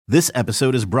This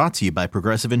episode is brought to you by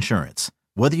Progressive Insurance.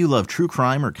 Whether you love true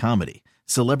crime or comedy,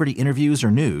 celebrity interviews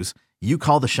or news, you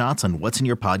call the shots on what's in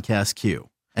your podcast queue.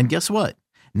 And guess what?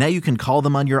 Now you can call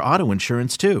them on your auto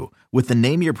insurance too with the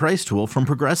Name Your Price tool from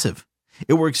Progressive.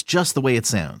 It works just the way it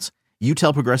sounds. You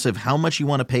tell Progressive how much you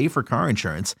want to pay for car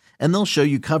insurance, and they'll show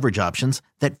you coverage options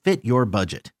that fit your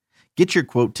budget. Get your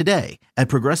quote today at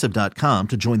Progressive.com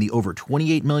to join the over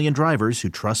 28 million drivers who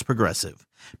trust Progressive.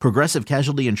 Progressive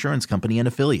Casualty Insurance Company and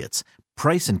Affiliates.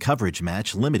 Price and coverage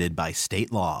match limited by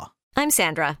state law. I'm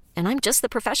Sandra, and I'm just the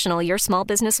professional your small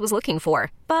business was looking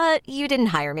for. But you didn't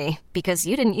hire me because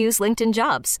you didn't use LinkedIn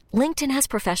Jobs. LinkedIn has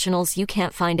professionals you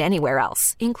can't find anywhere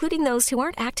else, including those who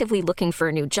aren't actively looking for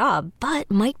a new job, but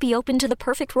might be open to the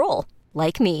perfect role,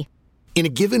 like me. In a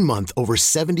given month, over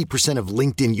 70% of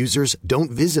LinkedIn users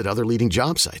don't visit other leading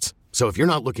job sites. So if you're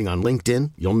not looking on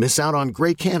LinkedIn, you'll miss out on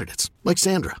great candidates like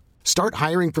Sandra. Start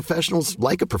hiring professionals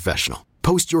like a professional.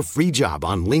 Post your free job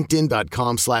on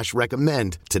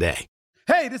linkedin.com/recommend today.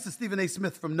 Hey, this is Stephen A.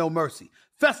 Smith from No Mercy.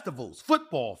 Festivals,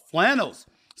 football, flannels.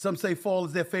 Some say fall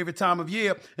is their favorite time of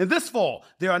year. And this fall,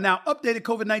 there are now updated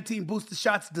COVID-19 booster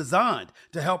shots designed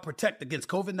to help protect against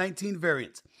COVID-19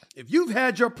 variants. If you've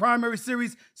had your primary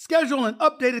series, schedule an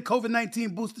updated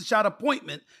COVID-19 booster shot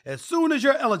appointment as soon as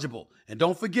you're eligible. And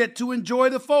don't forget to enjoy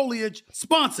the foliage.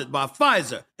 Sponsored by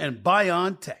Pfizer and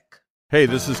BioNTech. Hey,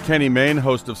 this is Kenny Mayne,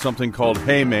 host of something called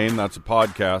Hey Maine. That's a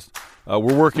podcast.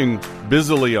 We're working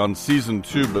busily on season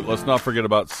 2, but let's not forget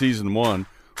about season 1.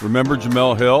 Remember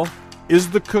Jamel Hill?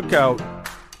 Is the cookout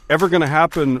ever going to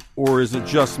happen, or is it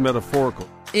just metaphorical?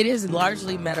 It is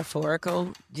largely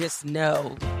metaphorical. Just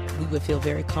know we would feel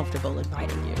very comfortable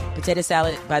inviting you. Potato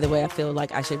salad, by the way, I feel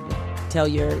like I should tell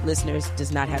your listeners,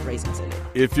 does not have raisins in it.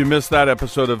 If you missed that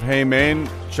episode of Hey Maine,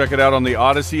 check it out on the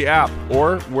Odyssey app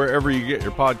or wherever you get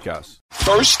your podcasts.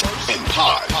 First and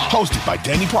Pod, hosted by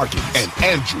Danny Parkins and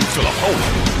Andrew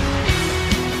Filipponi.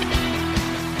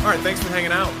 All right, thanks for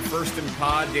hanging out. First and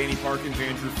Pod, Danny Parkins,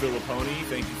 Andrew Filipponi.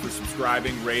 Thank you for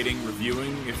subscribing, rating,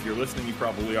 reviewing. If you're listening, you've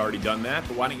probably already done that,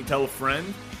 but why don't you tell a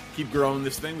friend? Keep growing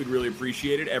this thing. We'd really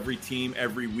appreciate it. Every team,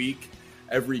 every week,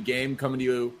 every game coming to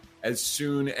you as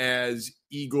soon as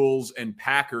Eagles and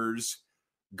Packers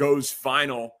goes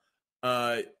final.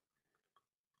 I'm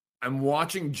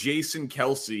watching Jason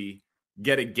Kelce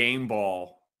get a game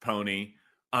ball, Pony,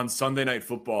 on Sunday Night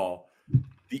Football.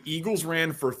 The Eagles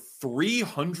ran for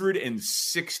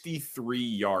 363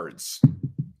 yards,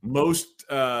 most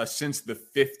since the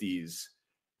 50s.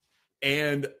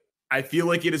 And I feel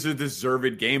like it is a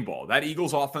deserved game ball. That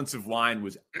Eagles offensive line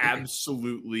was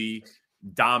absolutely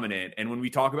dominant. And when we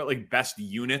talk about like best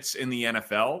units in the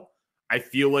NFL, I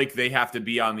feel like they have to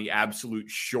be on the absolute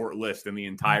short list in the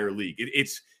entire league.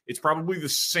 It's probably the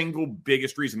single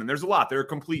biggest reason. And there's a lot. They're a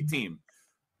complete team.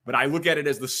 But I look at it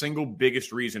as the single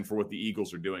biggest reason for what the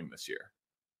Eagles are doing this year.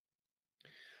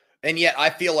 And yet I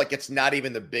feel like it's not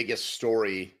even the biggest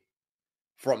story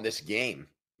from this game,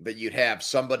 that you'd have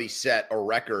somebody set a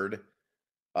record,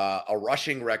 a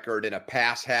rushing record in a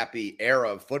pass-happy era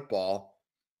of football.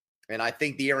 And I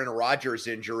think the Aaron Rodgers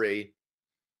injury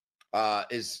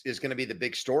is going to be the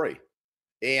big story.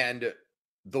 And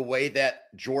the way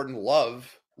that Jordan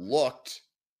Love looked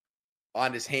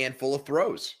on his handful of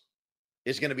throws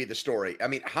is going to be the story. I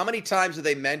mean, how many times do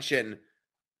they mention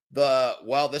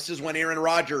this is when Aaron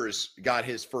Rodgers got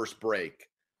his first break.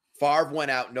 Favre went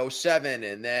out in 2007,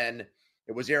 and then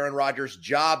it was Aaron Rodgers'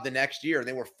 job the next year, and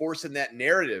they were forcing that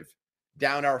narrative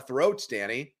down our throats,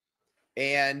 Danny.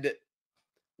 And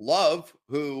Love,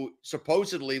 who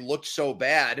supposedly looked so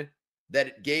bad that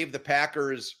it gave the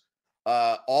Packers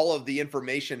all of the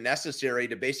information necessary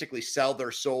to basically sell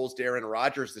their souls to Aaron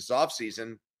Rodgers this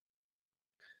offseason,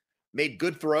 made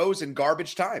good throws in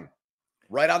garbage time,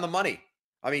 right on the money.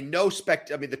 I mean,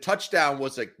 the touchdown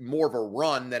was more of a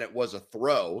run than it was a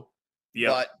throw,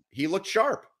 but he looked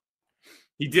sharp.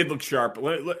 He did look sharp.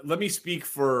 Let me speak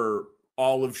for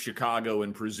all of Chicago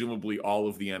and presumably all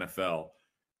of the NFL.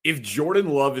 If Jordan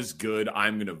Love is good,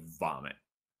 I'm going to vomit.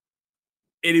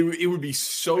 It would be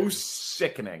so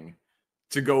sickening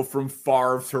to go from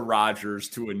Favre to Rodgers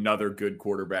to another good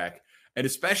quarterback. And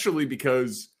especially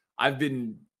because I've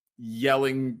been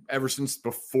yelling ever since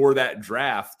before that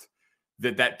draft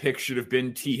that pick should have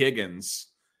been T. Higgins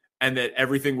and that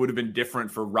everything would have been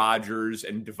different for Rodgers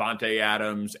and Devontae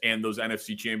Adams and those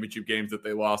NFC Championship games that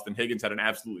they lost. And Higgins had an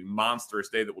absolutely monstrous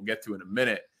day that we'll get to in a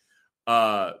minute.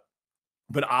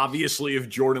 But obviously, if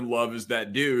Jordan Love is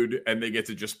that dude and they get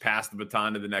to just pass the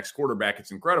baton to the next quarterback,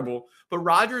 it's incredible. But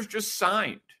Rodgers just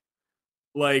signed.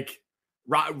 Like,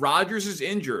 Rodgers is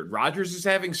injured. Rodgers is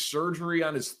having surgery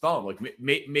on his thumb. Like,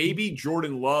 maybe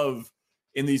Jordan Love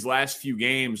in these last few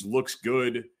games looks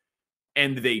good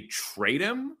and they trade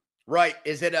him. Right.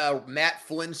 Is it a Matt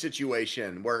Flynn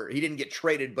situation where he didn't get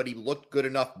traded, but he looked good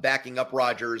enough backing up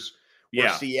Rodgers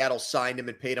where Seattle signed him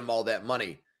and paid him all that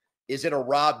money? Is it a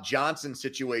Rob Johnson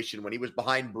situation when he was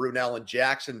behind Brunell in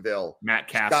Jacksonville? Matt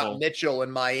Castle. Scott Mitchell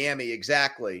in Miami.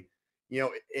 Exactly. You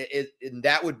know, and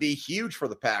that would be huge for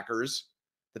the Packers,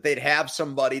 that they'd have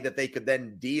somebody that they could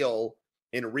then deal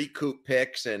and recoup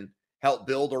picks and help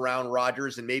build around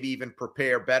Rodgers and maybe even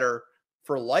prepare better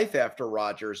for life after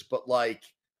Rodgers. But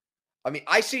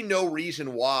I see no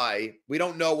reason why. We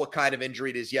don't know what kind of injury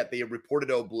it is yet. They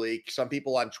reported oblique. Some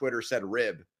people on Twitter said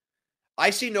rib. I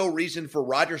see no reason for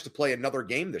Rodgers to play another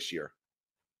game this year.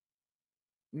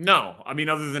 No,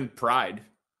 other than pride.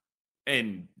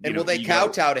 And will they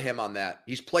kowtow to him on that?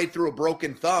 He's played through a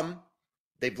broken thumb.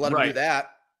 They've let him do that.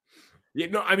 Yeah,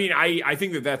 no, I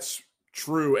think that that's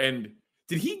true. And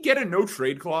did he get a no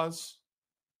trade clause?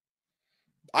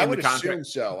 I would assume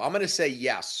so. I'm going to say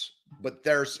yes, but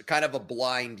there's kind of a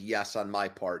blind yes on my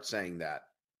part saying that.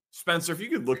 Spencer, if you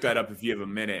could look that up if you have a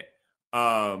minute.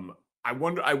 I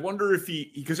wonder if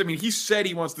because he said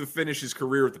he wants to finish his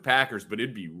career with the Packers, but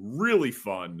it'd be really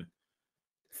fun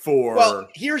for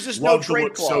here's his no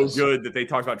trade clause. So good that they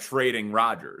talked about trading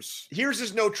Rodgers. Here's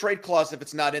his no trade clause if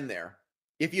it's not in there.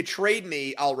 If you trade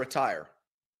me, I'll retire.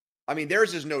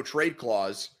 There's his no trade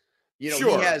clause. He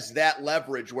has that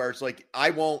leverage where it's like,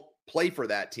 I won't play for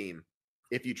that team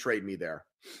if you trade me there.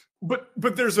 But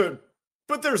there's a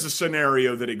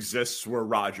scenario that exists where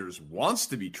Rodgers wants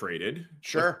to be traded.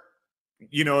 Sure.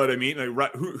 You know what I mean?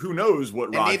 Like, who knows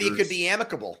what Rodgers... Maybe it could be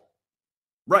amicable.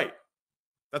 Right.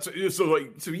 If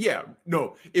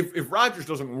Rodgers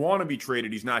doesn't want to be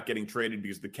traded, he's not getting traded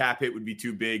because the cap hit would be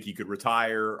too big. He could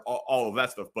retire, all of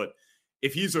that stuff. But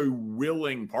if he's a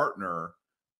willing partner,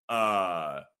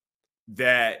 that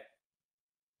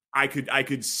I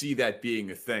could see that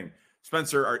being a thing.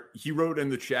 Spencer, he wrote in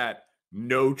the chat,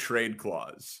 no trade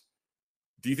clause.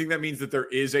 Do you think that means that there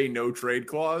is a no trade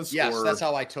clause? Yes, that's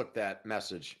how I took that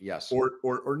message. Yes.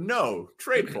 Or no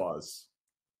trade clause.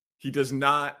 He does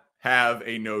not have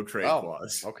a no trade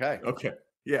clause. Okay.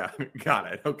 Yeah,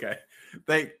 got it. Okay.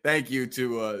 Thank you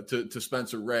to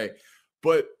Spencer Ray.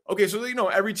 But okay, so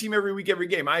every team, every week, every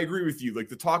game. I agree with you. Like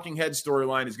the talking head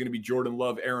storyline is going to be Jordan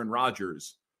Love, Aaron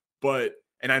Rodgers. And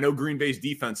I know Green Bay's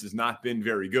defense has not been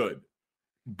very good,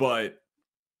 but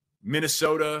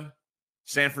Minnesota,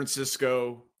 San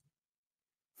Francisco,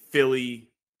 Philly,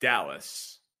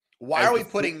 Dallas. Why are we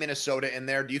putting Minnesota in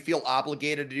there? Do you feel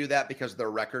obligated to do that because of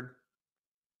their record?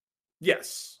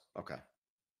 Yes. Okay.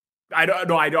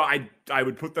 I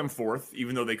would put them fourth,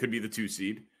 even though they could be the 2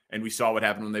 seed. And we saw what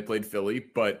happened when they played Philly.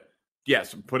 But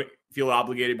yes, feel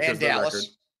obligated because of their record.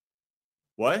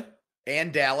 What?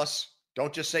 And Dallas.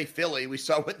 Don't just say Philly. We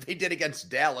saw what they did against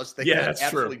Dallas. They got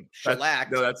absolutely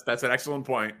shellacked. That's an excellent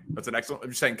point. I'm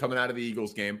just saying coming out of the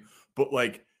Eagles game. But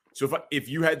if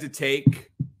you had to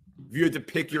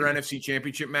pick your NFC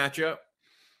Championship matchup,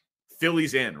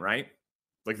 Philly's in, right?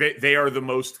 Like they are the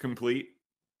most complete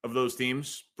of those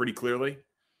teams, pretty clearly.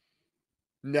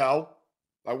 No,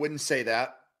 I wouldn't say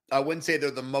that. I wouldn't say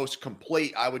they're the most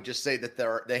complete. I would just say that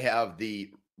they have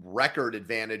the record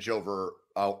advantage over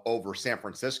San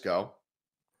Francisco.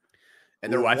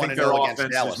 And I think their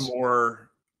offense is more.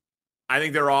 I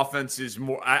think their offense is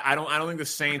more. I don't think the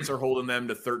Saints are holding them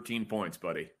to 13 points,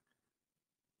 buddy.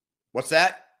 What's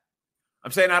that?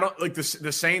 I'm saying I don't like the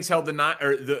Saints held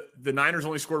the Niners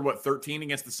only scored 13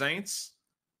 against the Saints.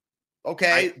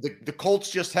 Okay, the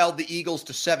Colts just held the Eagles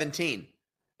to 17,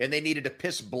 and they needed to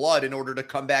piss blood in order to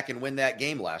come back and win that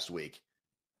game last week.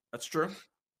 That's true.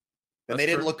 And they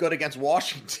didn't look good against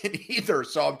Washington either.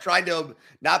 So I'm trying to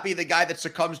not be the guy that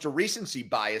succumbs to recency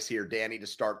bias here, Danny, to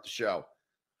start the show.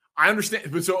 I understand.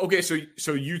 But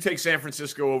so you take San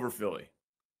Francisco over Philly.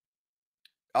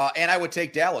 And I would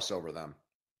take Dallas over them.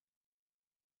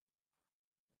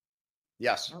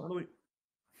 Yes. Not really.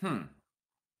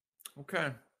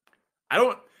 Okay.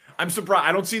 I'm surprised.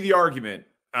 I don't see the argument.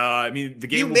 The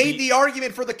game. You made the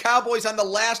argument for the Cowboys on the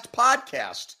last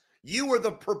podcast. You were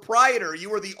the proprietor.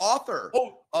 You were the author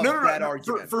of that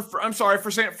argument. I'm sorry for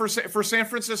San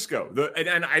Francisco.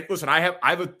 I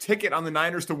have a ticket on the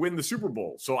Niners to win the Super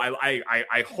Bowl. So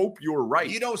I hope you're right.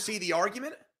 You don't see the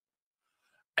argument?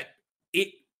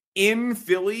 In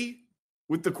Philly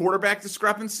with the quarterback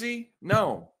discrepancy?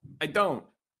 No, I don't.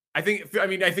 I think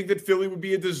that Philly would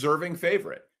be a deserving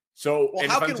favorite. So,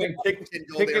 how can Washington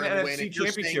go there and win NFC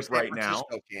championship right now?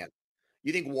 Can't?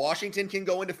 You think Washington can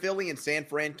go into Philly and San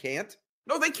Fran can't?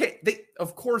 No, they can't.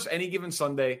 Of course, any given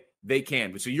Sunday, they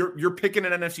can. So you're picking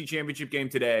an NFC Championship game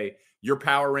today. You're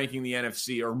power ranking the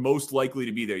NFC are most likely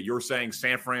to be there. You're saying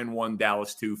San Fran 1,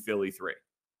 Dallas 2, Philly 3.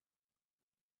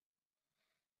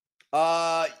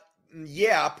 Yeah.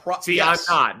 Yes.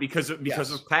 I'm not because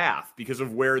of path, because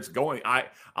of where it's going.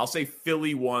 I'll say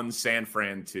Philly 1, San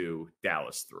Fran 2,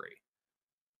 Dallas 3.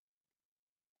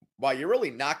 Wow, you're really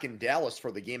knocking Dallas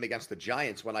for the game against the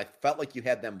Giants when I felt like you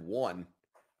had them won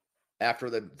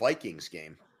after the Vikings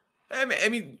game. I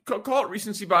mean, call it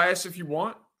recency bias if you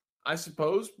want, I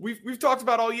suppose. We've talked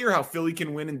about all year how Philly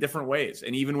can win in different ways.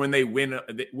 And even when they win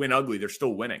ugly, they're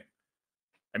still winning.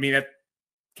 I mean, that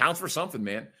counts for something,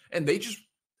 man. And they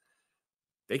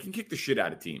can kick the shit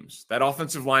out of teams. That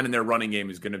offensive line in their running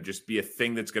game is going to just be a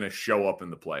thing that's going to show up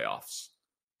in the playoffs.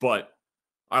 But,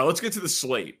 all right, let's get to the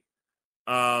slate.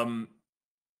 I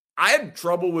had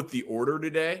trouble with the order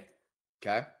today.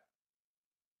 Okay.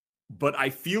 But I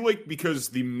feel like because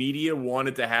the media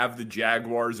wanted to have the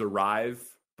Jaguars arrive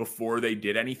before they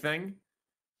did anything,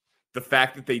 the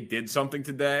fact that they did something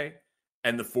today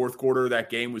and the fourth quarter of that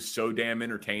game was so damn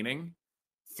entertaining.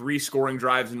 3 scoring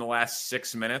drives in the last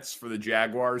 6 minutes for the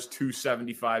Jaguars, 2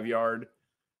 75-yard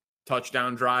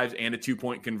touchdown drives, and a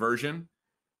 2-point conversion.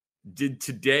 Did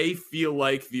today feel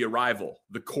like the arrival,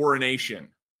 the coronation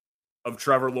of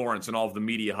Trevor Lawrence and all of the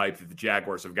media hype that the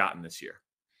Jaguars have gotten this year?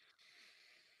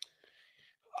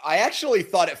 I actually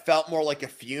thought it felt more like a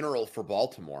funeral for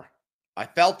Baltimore. I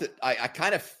felt it. I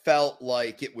kind of felt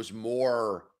like it was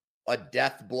more a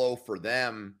death blow for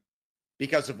them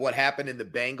because of what happened in the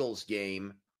Bengals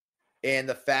game and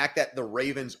the fact that the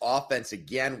Ravens offense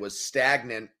again was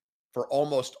stagnant for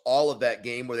almost all of that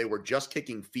game where they were just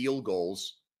kicking field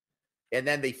goals. And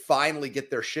then they finally get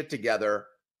their shit together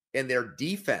and their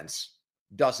defense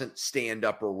doesn't stand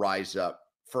up or rise up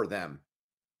for them.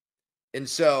 And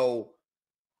so,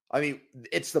 I mean,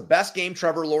 it's the best game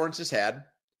Trevor Lawrence has had.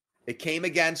 It came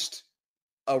against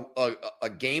a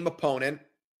game opponent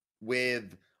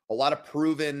with a lot of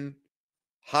proven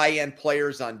high-end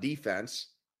players on defense.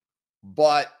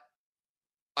 But,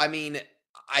 I mean,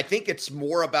 I think it's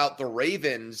more about the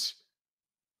Ravens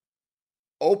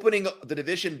opening the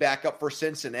division back up for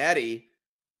Cincinnati.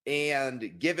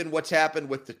 And given what's happened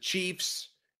with the Chiefs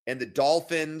and the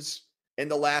Dolphins in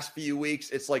the last few weeks,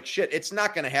 it's like, shit, it's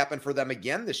not going to happen for them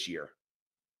again this year.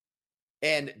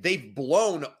 And they've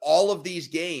blown all of these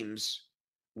games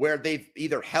where they've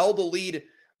either held a lead,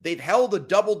 they've held a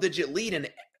double-digit lead, and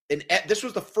this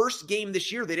was the first game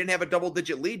this year they didn't have a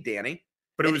double-digit lead, Danny.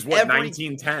 But it was,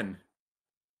 19-10?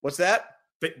 What's that?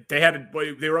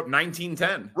 They were up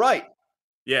 19-10. Right.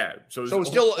 Yeah. So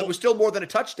it was still more than a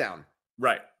touchdown.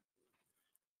 Right.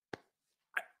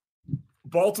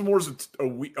 Baltimore's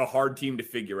a hard team to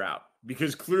figure out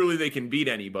because clearly they can beat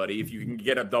anybody. If you can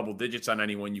get up double digits on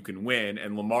anyone, you can win.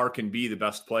 And Lamar can be the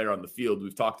best player on the field.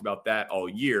 We've talked about that all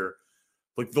year.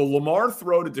 Like the Lamar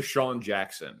throw to Deshaun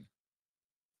Jackson,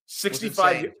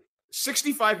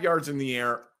 65 yards in the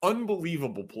air,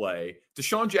 unbelievable play.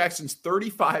 Deshaun Jackson's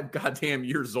 35 goddamn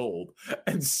years old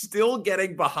and still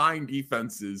getting behind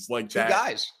defenses like that. 2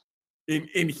 guys.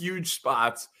 In huge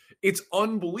spots. It's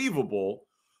unbelievable.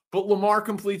 But Lamar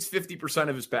completes 50%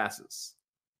 of his passes.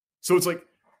 So it's like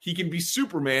he can be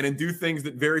Superman and do things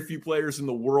that very few players in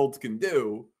the world can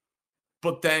do.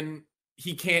 But then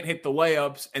he can't hit the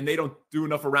layups and they don't do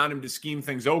enough around him to scheme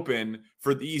things open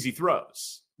for the easy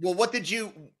throws. Well,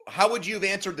 how would you have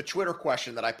answered the Twitter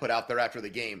question that I put out there after the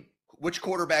game? Which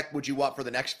quarterback would you want for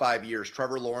the next 5 years,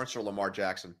 Trevor Lawrence or Lamar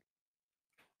Jackson?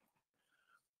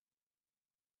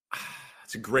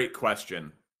 That's a great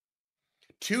question.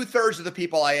 2/3 of the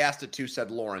people I asked it to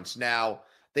said Lawrence. Now,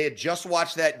 they had just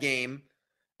watched that game.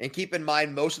 And keep in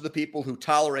mind, most of the people who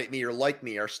tolerate me or like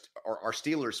me are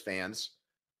Steelers fans.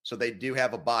 So they do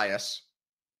have a bias.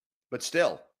 But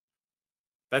still.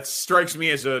 That strikes me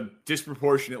as a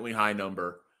disproportionately high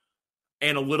number.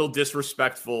 And a little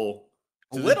disrespectful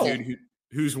to the dude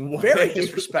who's very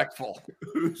disrespectful.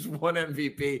 Who's won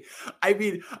MVP. I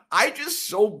mean, I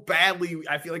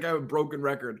feel like I have a broken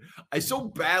record. I so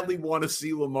badly want to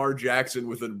see Lamar Jackson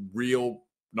with a real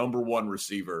number 1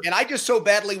 receiver. And I just so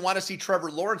badly want to see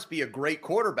Trevor Lawrence be a great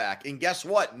quarterback. And guess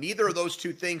what? Neither of those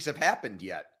two things have happened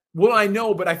yet. Well, I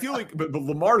know, but I feel like but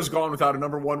Lamar's gone without a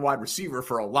number 1 wide receiver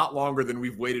for a lot longer than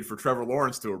we've waited for Trevor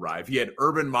Lawrence to arrive. He had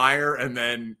Urban Meyer, and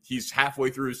then he's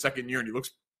halfway through his second year, and he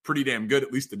looks pretty damn good,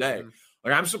 at least today. Mm-hmm.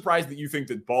 Like, I'm surprised that you think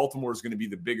that Baltimore is going to be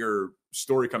the bigger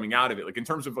story coming out of it. Like, in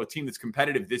terms of a team that's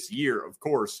competitive this year, of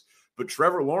course, but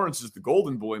Trevor Lawrence is the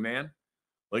golden boy, man.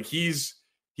 Like, he's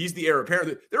the heir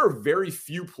apparent. There are very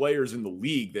few players in the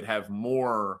league that have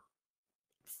more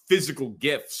physical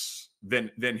gifts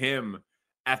than him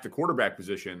at the quarterback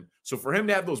position. So for him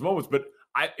to have those moments, but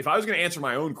if I was going to answer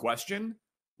my own question,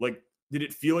 like, did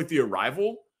it feel like the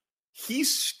arrival? He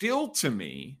still, to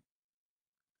me,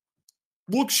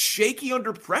 looks shaky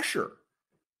under pressure.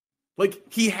 Like,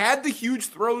 he had the huge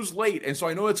throws late, and so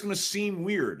I know it's going to seem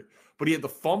weird, but he had the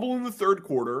fumble in the third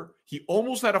quarter. He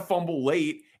almost had a fumble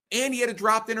late, and he had a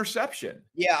dropped interception.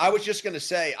 Yeah, I was just going to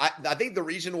say, I think the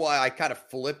reason why I kind of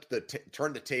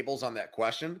turned the tables on that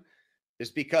question is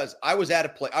because I was at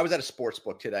a sports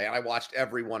book today, and I watched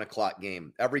every 1 o'clock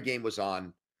game. Every game was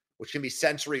on, which can be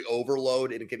sensory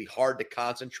overload, and it can be hard to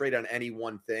concentrate on any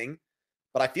one thing.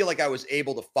 But I feel like I was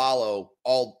able to follow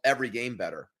every game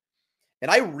better. And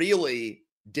I really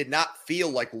did not feel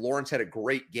like Lawrence had a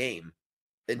great game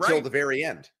until the very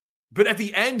end. But at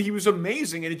the end, he was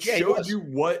amazing, and it showed you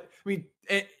what – I mean,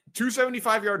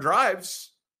 275-yard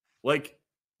drives, like,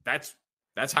 that's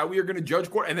how we are going to judge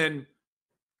 – and then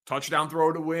touchdown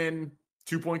throw to win,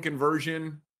 2-point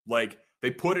conversion. Like,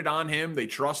 they put it on him. They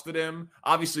trusted him.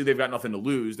 Obviously, they've got nothing to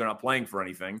lose. They're not playing for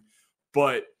anything.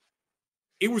 But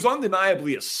it was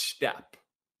undeniably a step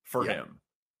for him.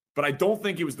 But I don't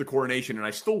think it was the coronation, and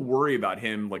I still worry about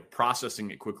him, like,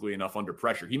 processing it quickly enough under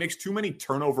pressure. He makes too many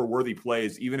turnover-worthy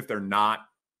plays, even if they're not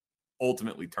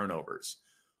ultimately turnovers.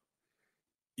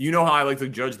 You know how I like to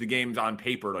judge the games on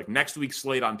paper. Like, next week's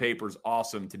slate on paper is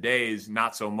awesome. Today's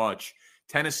not so much.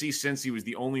 Tennessee, Cincy was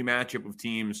the only matchup of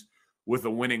teams with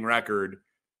a winning record.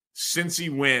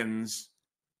 Cincy wins.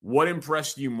 What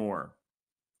impressed you more?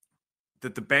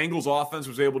 That the Bengals offense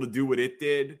was able to do what it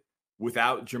did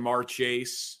without Jamar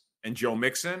Chase and Joe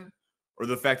Mixon, or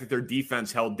the fact that their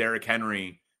defense held Derrick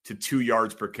Henry to 2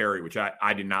 yards per carry, which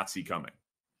I did not see coming?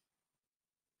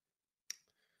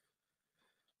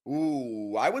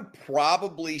 Ooh, I would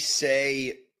probably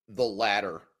say the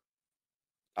latter.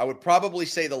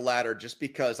 Just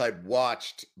because I've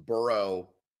watched Burrow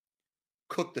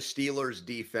cook the Steelers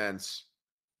defense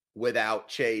without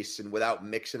Chase and without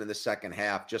Mixon in the second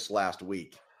half just last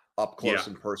week, up close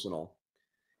and personal.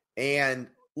 And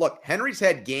look, Henry's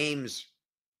had games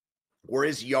where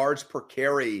his yards per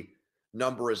carry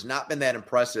number has not been that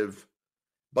impressive,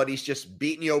 but he's just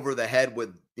beating you over the head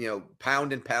with,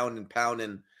 pound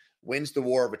and wins the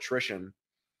war of attrition.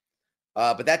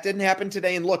 But that didn't happen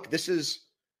today. And look, this is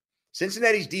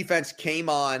Cincinnati's defense came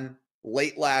on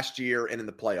late last year and in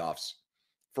the playoffs.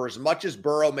 For as much as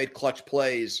Burrow made clutch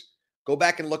plays, go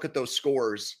back and look at those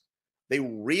scores. They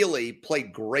really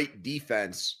played great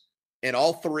defense in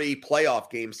all 3 playoff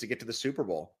games to get to the Super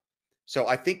Bowl. So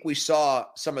I think we saw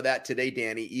some of that today,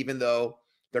 Danny, even though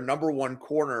their number 1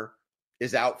 corner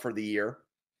is out for the year.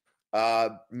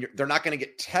 They're not going to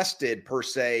get tested per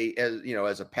se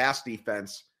as a pass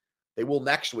defense. They will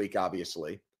next week,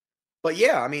 obviously. But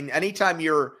yeah, I mean, anytime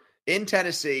you're in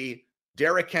Tennessee,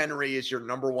 Derrick Henry is your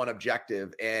number 1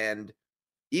 objective. And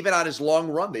even on his long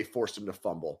run, they forced him to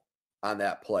fumble on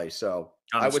that play. So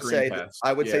I would say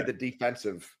the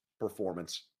defensive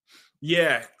performance.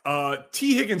 Yeah.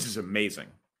 T. Higgins is amazing.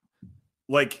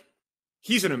 Like,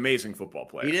 he's an amazing football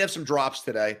player. He did have some drops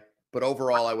today, but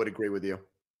overall, I would agree with you.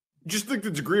 Just like the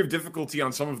degree of difficulty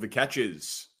on some of the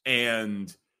catches.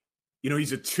 And,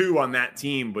 he's a 2 on that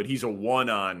team, but he's a 1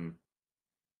 on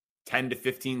 10 to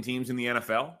 15 teams in the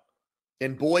NFL.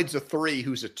 And Boyd's a 3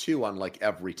 who's a 2 on like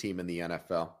every team in the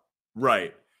NFL.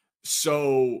 Right.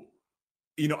 So,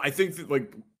 I think that,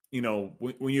 like,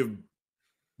 when you have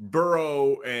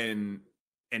Burrow and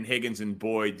Higgins and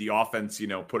Boyd, the offense,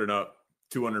 putting up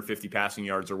 250 passing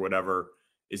yards or whatever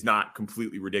is not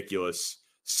completely ridiculous.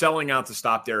 Selling out to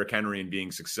stop Derrick Henry and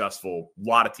being successful. A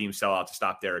lot of teams sell out to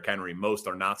stop Derrick Henry. Most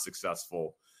are not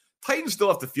successful. Titans still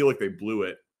have to feel like they blew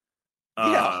it.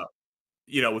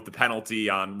 With the penalty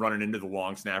on running into the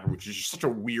long snapper, which is just such a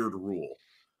weird rule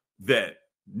that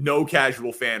no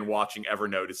casual fan watching ever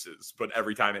notices. But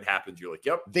every time it happens, you're like,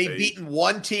 yep. They've beaten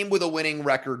 1 team with a winning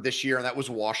record this year, and that was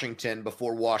Washington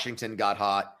before Washington got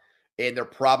hot. And they're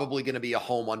probably going to be a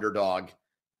home underdog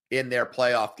in their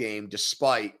playoff game,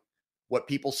 despite what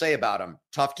people say about them.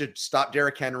 Tough to stop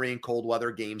Derrick Henry in cold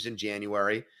weather games in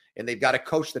January. And they've got a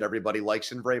coach that everybody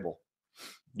likes in Vrabel.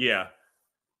 Yeah.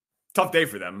 Tough day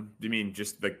for them. I mean,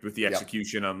 just like with the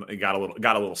execution, it got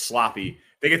a little sloppy.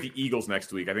 They get the Eagles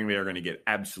next week. I think they are going to get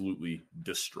absolutely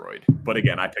destroyed. But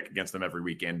again, I pick against them every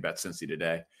week and bet Cincy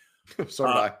today. So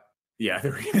did I. Yeah.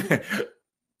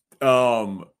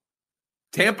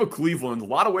 Tampa, Cleveland. A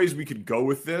lot of ways we could go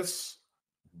with this,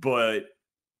 but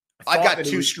I've got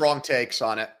 2 strong takes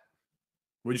on it.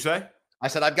 What'd you say? I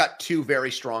said I've got 2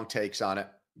 very strong takes on it.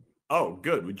 Oh,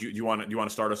 good. Do you want to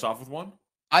start us off with one?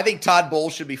 I think Todd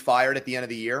Bowles should be fired at the end of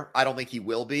the year. I don't think he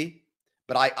will be,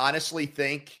 but I honestly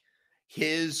think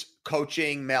his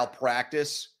coaching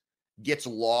malpractice gets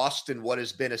lost in what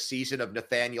has been a season of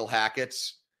Nathaniel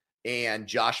Hackett's and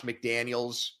Josh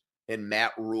McDaniels and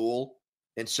Matt Rule.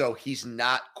 And so he's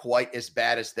not quite as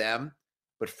bad as them,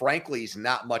 but frankly, he's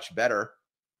not much better.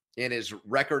 And his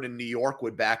record in New York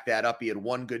would back that up. He had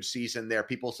one good season there.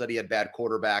 People said he had bad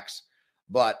quarterbacks,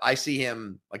 but I see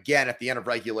him again at the end of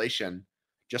regulation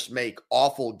just make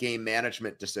awful game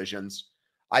management decisions.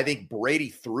 I think Brady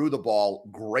threw the ball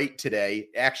great today,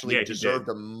 actually deserved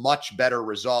a much better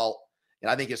result. And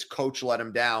I think his coach let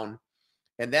him down.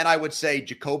 And then I would say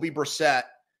Jacoby Brissett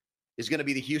is going to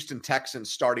be the Houston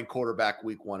Texans starting quarterback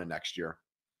week 1 of next year.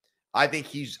 I think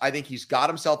he's got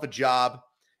himself a job.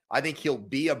 I think he'll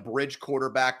be a bridge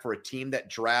quarterback for a team that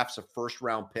drafts a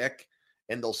first-round pick,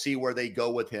 and they'll see where they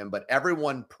go with him. But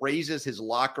everyone praises his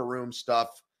locker room stuff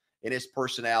and his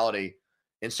personality.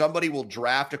 And somebody will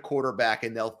draft a quarterback,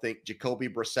 and they'll think Jacoby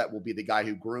Brissett will be the guy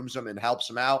who grooms him and helps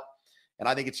him out. And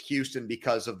I think it's Houston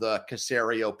because of the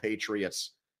Caserio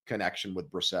Patriots connection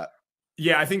with Brissett.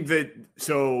 Yeah, I think that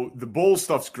so the Bull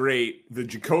stuff's great. The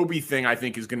Jacoby thing, I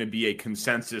think, is going to be a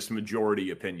consensus majority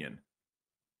opinion.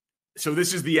 So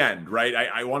this is the end, right?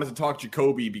 I wanted to talk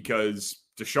Jacoby because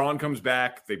Deshaun comes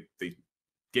back. They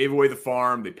gave away the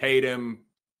farm. They paid him.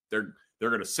 They're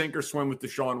going to sink or swim with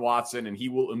Deshaun Watson, and he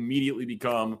will immediately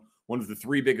become one of the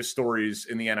 3 biggest stories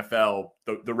in the NFL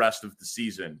the rest of the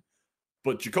season.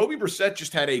 But Jacoby Brissett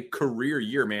just had a career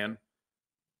year, man.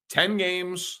 10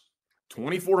 games,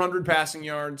 2,400 passing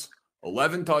yards,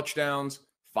 11 touchdowns,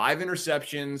 5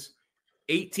 interceptions,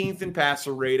 18th in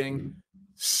passer rating,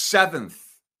 7th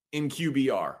in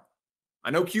QBR.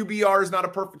 I know QBR is not a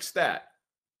perfect stat,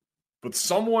 but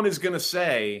someone is going to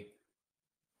say,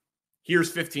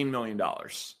 here's $15 million.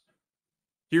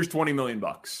 Here's $20 million.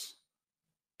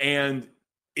 And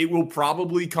it will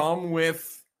probably come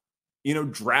with,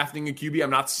 drafting a QB. I'm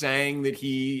not saying that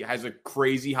he has a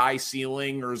crazy high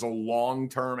ceiling or is a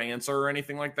long-term answer or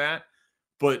anything like that.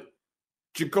 But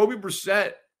Jacoby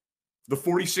Brissett, the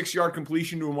 46-yard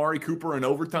completion to Amari Cooper in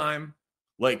overtime,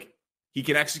 he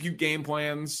can execute game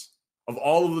plans. Of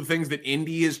all of the things that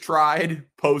Indy has tried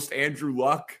post Andrew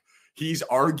Luck, he's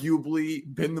arguably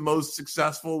been the most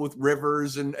successful with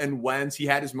Rivers and Wentz. He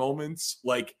had his moments.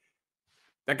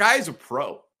 That guy is a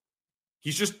pro.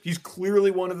 He's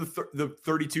clearly one of the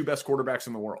 32 best quarterbacks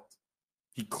in the world.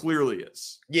 He clearly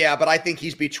is. Yeah, but I think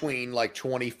he's between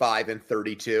 25 and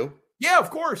 32. Yeah,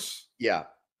 of course. Yeah.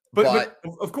 But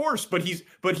of course, but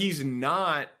he's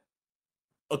not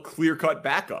a clear-cut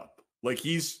backup.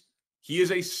 He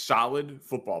is a solid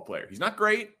football player. He's not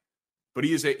great, but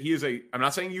he is a I'm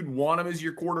not saying you'd want him as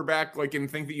your quarterback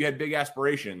and think that you had big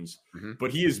aspirations,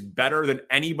 but he is better than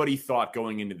anybody thought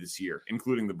going into this year,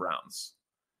 including the Browns.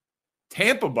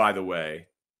 Tampa, by the way,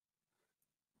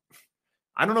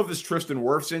 I don't know if this Tristan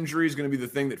Wirfs injury is going to be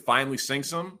the thing that finally sinks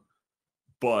them,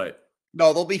 but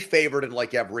no, they'll be favored in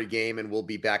every game, and we'll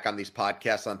be back on these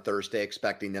podcasts on Thursday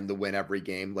expecting them to win every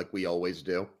game like we always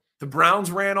do. The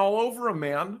Browns ran all over him,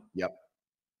 man. Yep.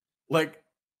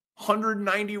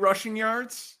 190 rushing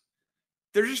yards.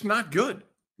 They're just not good.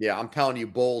 Yeah, I'm telling you,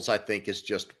 Bulls, I think, is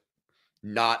just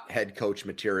not head coach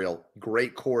material.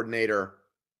 Great coordinator,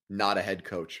 not a head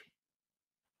coach.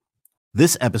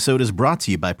 This episode is brought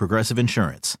to you by Progressive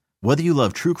Insurance. Whether you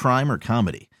love true crime or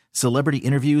comedy, celebrity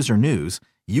interviews or news,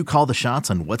 you call the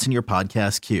shots on what's in your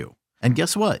podcast queue. And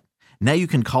guess what? Now you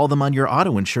can call them on your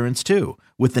auto insurance too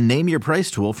with the Name Your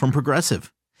Price tool from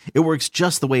Progressive. It works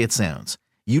just the way it sounds.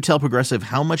 You tell Progressive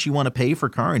how much you want to pay for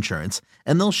car insurance,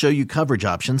 and they'll show you coverage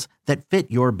options that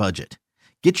fit your budget.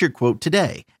 Get your quote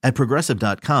today at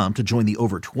Progressive.com to join the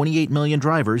over 28 million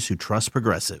drivers who trust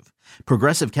Progressive.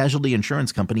 Progressive Casualty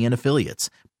Insurance Company and Affiliates.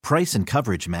 Price and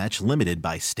coverage match limited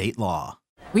by state law.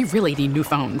 We really need new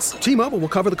phones. T-Mobile will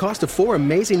cover the cost of 4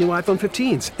 amazing new iPhone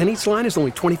 15s, and each line is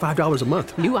only $25 a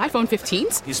month. New iPhone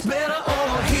 15s? It's better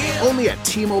over here. Only at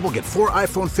T-Mobile, get 4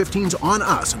 iPhone 15s on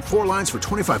us and 4 lines for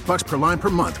 $25 per line per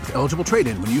month with eligible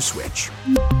trade-in when you switch.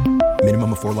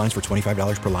 Minimum of 4 lines for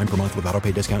 $25 per line per month with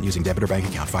autopay discount using debit or bank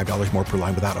account. $5 more per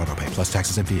line without autopay, plus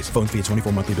taxes and fees. Phone fee at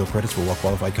 24 monthly bill credits for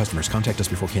well-qualified customers. Contact us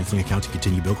before canceling account to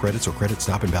continue bill credits or credit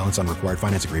stop and balance on required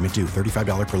finance agreement due.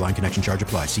 $35 per line connection charge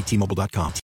applies. See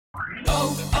T-Mobile.com.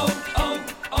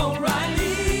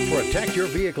 O'Reilly. Protect your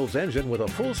vehicle's engine with a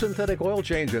full synthetic oil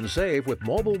change and save with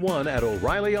Mobil 1 at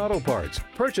O'Reilly Auto Parts.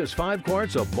 Purchase 5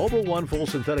 quarts of Mobil 1 full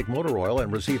synthetic motor oil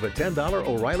and receive a $10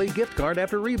 O'Reilly gift card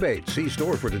after rebate. See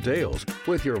store for details.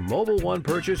 With your Mobil 1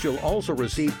 purchase, you'll also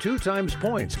receive 2 times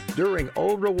points during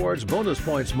O Rewards Bonus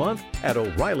Points Month at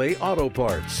O'Reilly Auto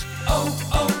Parts.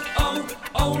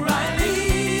 O'Reilly.